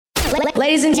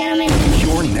Ladies and gentlemen,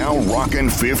 you're now rocking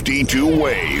 52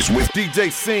 Ways with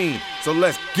DJ Scene, so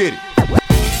let's get it.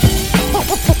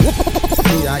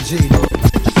 B.I.G.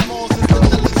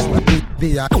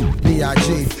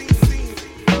 B.I.G.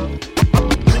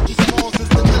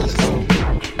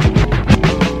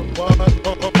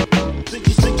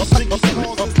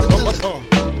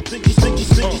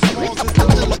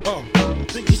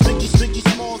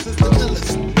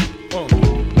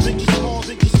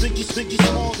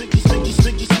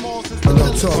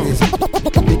 Notorious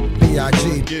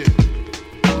B.I.G.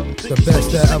 The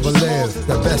best that ever lived,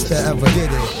 the best that ever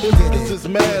did it. This is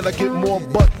mad, I get more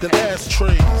butt than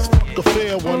ashtrays. The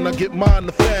fair one, I get mine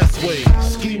the fast way.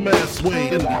 Ski mask way,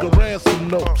 and nigga ransom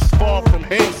notes. Far from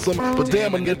handsome, but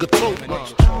damn a nigga tote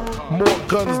much. More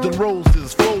guns than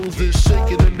roses, foes is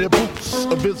shaking in their boots.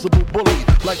 A visible bully,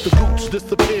 like the gooch,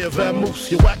 disappear,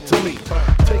 vamoose, you whack to me.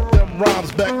 Take them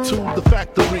rhymes back to the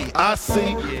factory. I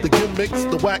see the gimmicks,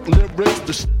 the whack lyrics,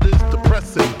 the shit is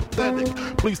depressing, pathetic.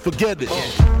 Please forget it.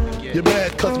 You're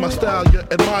mad cause my style you're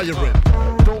admiring.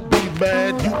 Don't be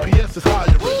mad, UPS is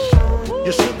hiring.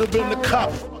 You should have been the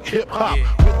cop, hip hop.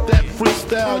 With that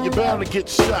freestyle, you're bound to get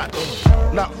shot.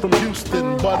 Not from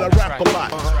Houston, but I rap a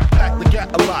lot. Pack the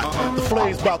gat a lot, the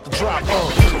flame's about to drop.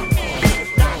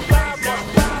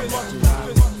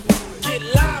 Get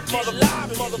live, mother.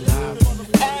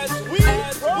 As we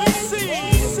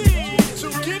proceed to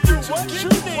give you what you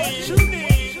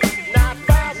need.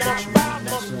 9-5,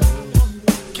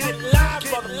 get live,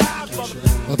 mother.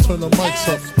 I'll turn the mics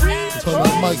up. Turn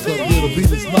that mic up. Yeah, the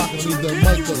beat is knocking. Need that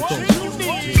mic up though.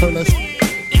 Turn that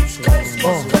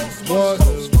what?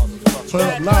 Turn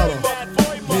up louder.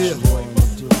 Yeah.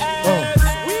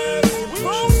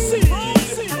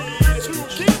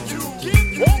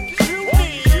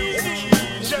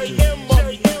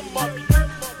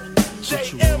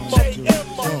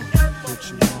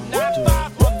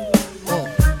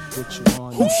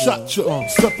 Who shot you?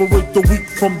 Separate the weak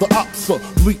from the opsa.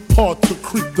 Leap hard to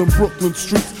creep them Brooklyn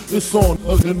streets. It's on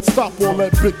and stop all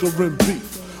that bickering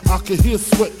beef. I can hear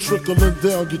sweat trickling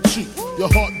down your cheek. Your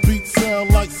heartbeat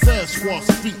sound like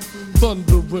Sasquatch feet.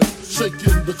 Thundering,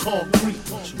 shaking the concrete.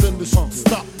 Then the shit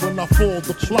stop when I fall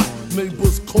the plot.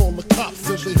 Neighbors call the cops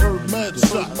and they heard mad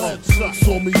shots.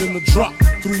 Saw me in the drop,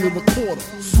 3 1/4.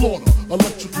 Slaughter,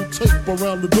 electrical tape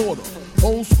around the daughter.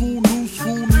 Old school, new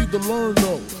school, need to learn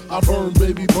though. I burn,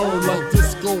 baby, burn like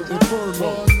disco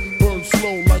inferno. Burn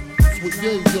slow like with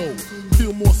yayo.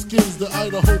 Peel more skins than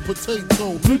Idaho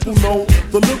potato. People know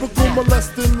the lyrical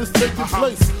molesting is taking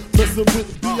place. Messing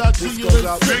with B.I.G. This goes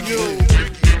out to you.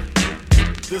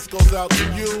 This goes out to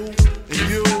you and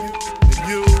you and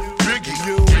you and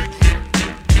you.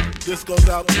 This goes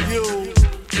out to you.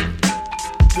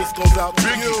 This goes out to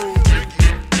you.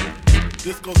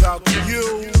 This goes out to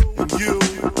you and you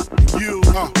and you.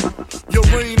 Your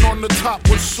reign on the top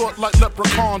was short like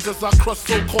leprechauns as I crush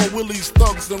so-called willies,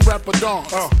 thugs, and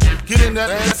rapadons. Get in that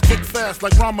ass quick fast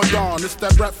like Ramadan. It's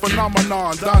that rap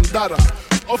phenomenon, Don Dada.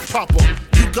 Of Papa,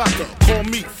 you got to call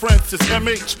me Francis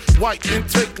M.H. White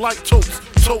intake like toast,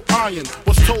 toe iron.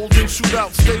 Was told in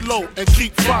shootout, stay low and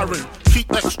keep firing.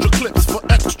 Keep extra clips for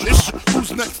extra issue.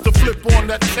 Who's next to flip on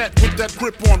that cat with that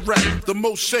grip on rap? The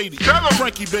most shady,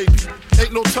 Frankie baby.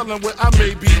 Ain't no telling where I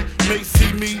may be. May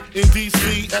see me in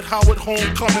D.C. at Howard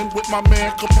Homecoming with my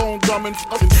man Capone drumming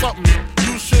something.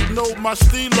 You should know my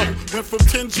stilo. Went from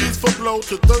 10 G's for blow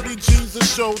to 30 G's a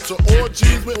show to all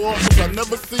G's with orphans I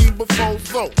never seen before.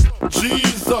 So,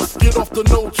 Jesus, get off the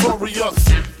notorious.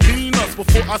 Mean us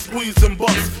before I squeeze and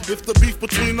bust. If the beef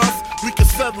between us, we can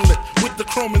settle it with the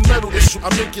chrome and metal issue. I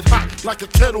make it hot like a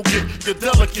kettle get. You're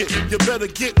delicate, you better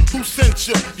get who sent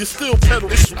you. You still pedal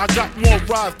issue. I got more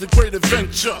rides than great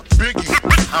adventure. Biggie.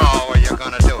 How are you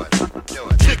gonna do it? Do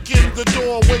it. Kick in the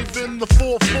door, waving the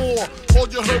 4-4. All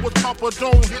you heard was Papa,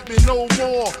 don't hit me no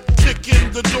more. Kick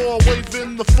in the door,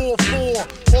 waving the 4-4.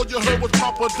 All you heard was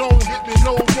Papa, don't hit me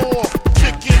no more.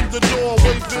 Kick in the door,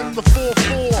 waving the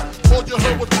 4-4. All you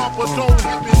heard was Papa, don't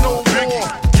hit me no more.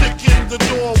 Kick in the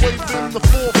door, waving the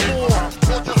 4-4.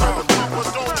 All you heard was Papa,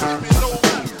 don't hit me no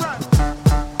more.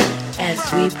 as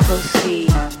we proceed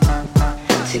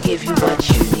to give you what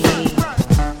you need.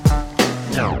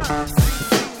 No.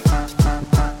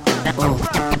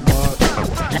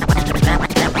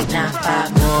 Now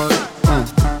 5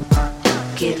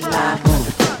 get live.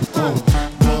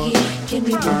 Biggie, give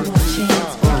me one more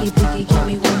chance. Biggie, give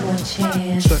me one more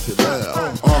chance. Check it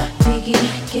out. Biggie,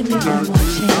 give me one more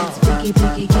chance. Biggie,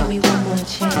 give me one more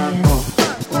chance.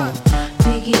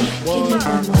 Biggie, give me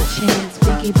one more chance.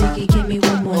 Biggie, give me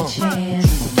one more chance.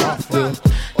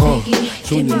 Biggie,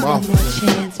 give me one more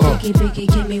chance. Biggie, Biggie,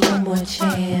 give me one more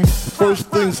chance. First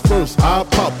things first, I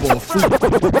pop off.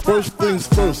 First things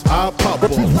first, I pop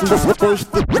off. First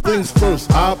things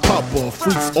first, I pop off.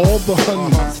 Freaks all the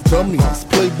honeys, dummies,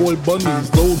 playboy bunnies,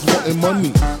 those wanting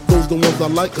money. Those the ones I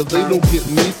like, cause they don't get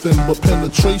nothing but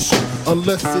penetration.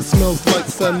 Unless it smells like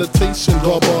sanitation.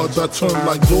 Garbage, I turn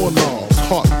like doorknobs.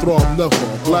 Heart throb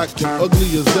never, black and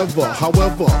ugly as ever.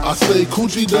 However, I stay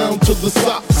coochie down to the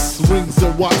socks. Rings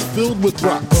and watch filled with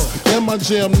rocks. And my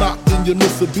jam knocked in your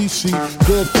Mitsubishi.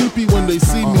 Girls creepy when they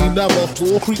see me, never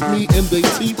creep me in they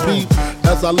teepee.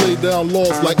 As I lay down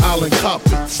laws like Island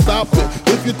Coppet. Stop it,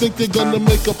 if you think they're gonna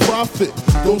make a profit.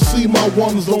 Don't see my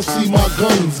ones, don't see my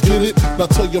guns, get it? Now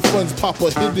tell your friends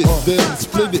Papa hit it, then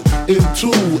split it in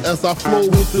two. As I flow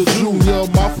with the Junior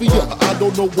Mafia, I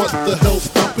don't know what the hell's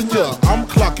stopping ya. I'm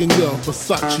clocking ya,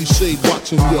 Versace shade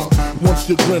watching ya. Once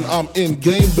you grin, I'm in,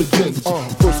 game begins.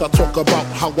 First I talk about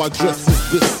how I dress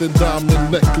is this, and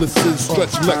diamond necklaces,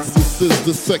 stretch Lexuses.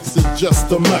 The sex is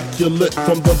just immaculate.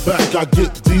 From the back I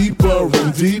get deeper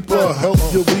and deeper, help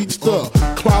you reach the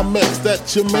climax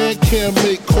that your man can't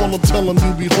make. Call him, tell him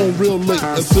you be home real late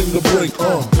and sing the break.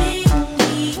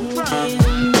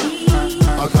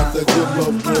 I got that good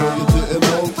love, girl, you didn't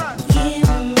know.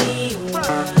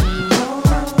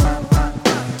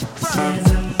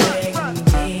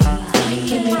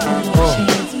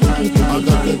 I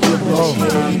got that good love,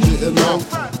 girl, you didn't know.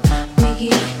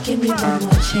 Biggie, give me one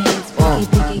more chance. Biggie,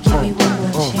 Biggie, give me one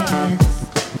more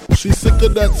chance. She's sick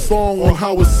of that song on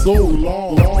how it's so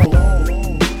long.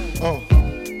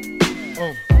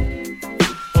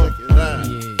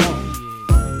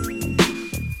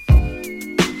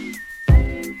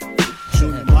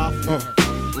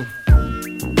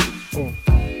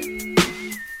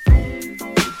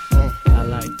 I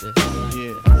like this.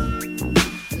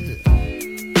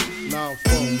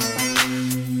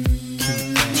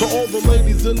 To all the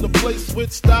ladies in the place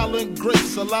with style and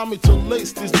grace, allow me to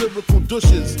lace these lyrical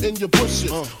douches in your bushes.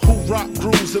 Who rock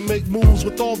grooves and make moves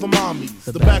with all the mommies.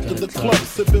 The back of the club,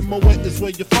 sipping Moet is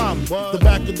where you find me. The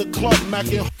back of the club,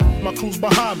 macking my crew's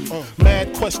behind me.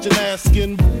 Mad question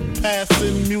asking,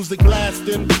 passing, music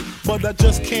blasting. But I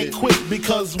just can't quit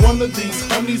because one of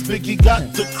these honeys Biggie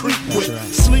got to creep with,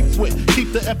 sleep with,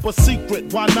 keep the ep a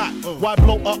secret. Why not? Why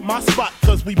blow up my spot?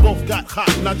 Cause we both got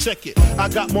hot. Now check it. I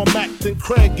got more Mac than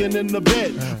Craig and in the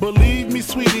bed. Believe me,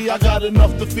 sweetie, I got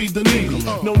enough to feed the needy.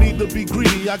 No need to be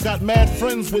greedy. I got mad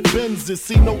friends with Benzes.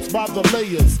 See notes by the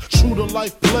layers. True to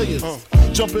life players.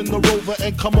 Jump in the Rover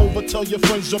and come over. Tell your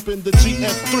friends jump in the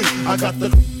GS3. I got the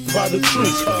by the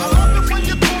tree. I love it when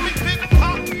you call me Big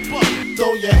Papa.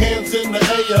 Throw your hands in the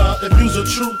air if you's a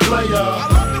true player. I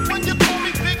love it when you call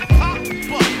me Big Papa.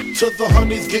 To the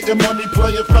honeys getting money,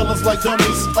 playing fellas like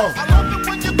dummies. I love it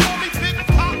when you call me Big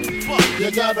Papa.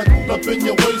 You gotta up in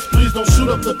your waist, please don't shoot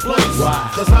up the place.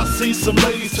 Cause I see some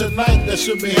ladies tonight that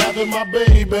should be having my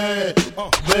baby. Baby.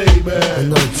 The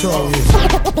notorious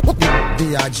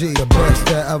B.I.G. The best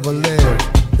that ever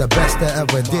lived. The best that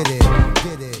ever did it.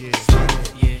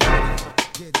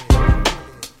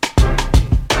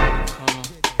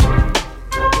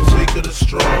 The weak of the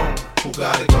strong, who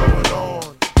got it going on?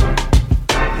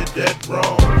 You're dead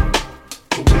wrong.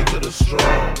 The weak of the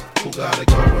strong, who got it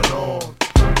going on?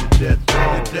 You're dead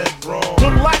wrong. You're dead wrong.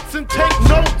 Relax and take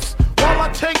notes while I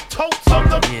take totes of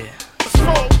the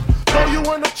smoke. Throw you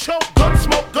in a choke, gun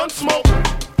smoke, gun smoke.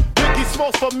 Biggie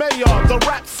Smalls for mayor, the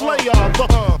rap slayer, the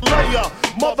layer,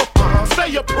 motherfucker, say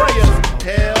your prayers.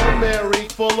 Hail Mary,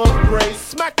 full of grace.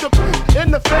 Smack the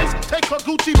in the face, take her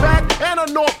Gucci bag and a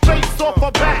North Face off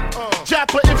her back.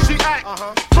 Jap her if she act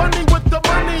funny with the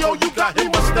money. Oh, you got me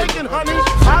mistaken, honey.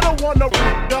 I don't want no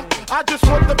ya, I just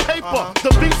want the paper, the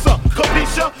visa,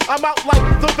 capisha. I'm out like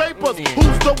the vapors.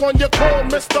 Who's the one you call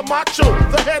Mr. Macho,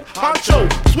 the head honcho?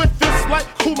 Swift fist like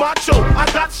Kumacho. I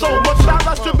got so much style,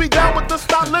 I should be down with the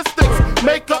stylistics.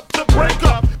 Make up to break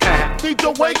up, need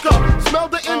to wake up. Smell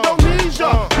the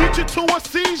Indonesia, beat you to a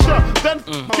seizure. Then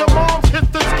your mom's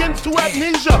hit the skin to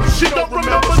amnesia. She don't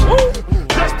remember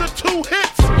just the 2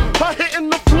 hits. Her hitting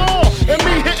the floor and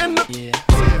me hitting the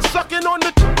sucking on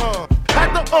the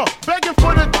had the begging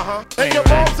for the and your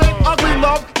mom's ain't ugly,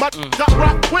 love. My got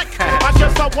rock quick. I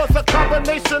guess I was a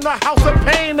combination of House of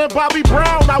Pain and Bobby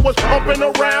Brown. I was pumping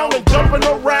around and jumping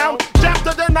around.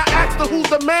 After then I asked her who's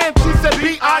the man. She said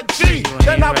B.I.G.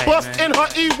 Then I bust in her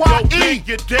E.Y.E.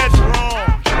 You're dead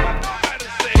wrong.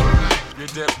 You're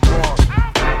dead wrong.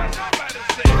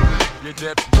 You're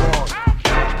dead wrong.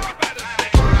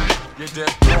 You're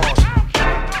dead wrong.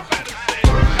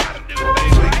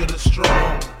 Weak of the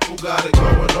strong, who got it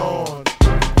going on?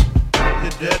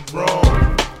 You're dead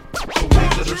wrong. The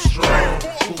weak of the the strong.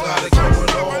 Who got it going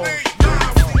on?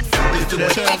 It's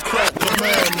the Town Crack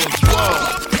Commandments.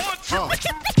 Wow.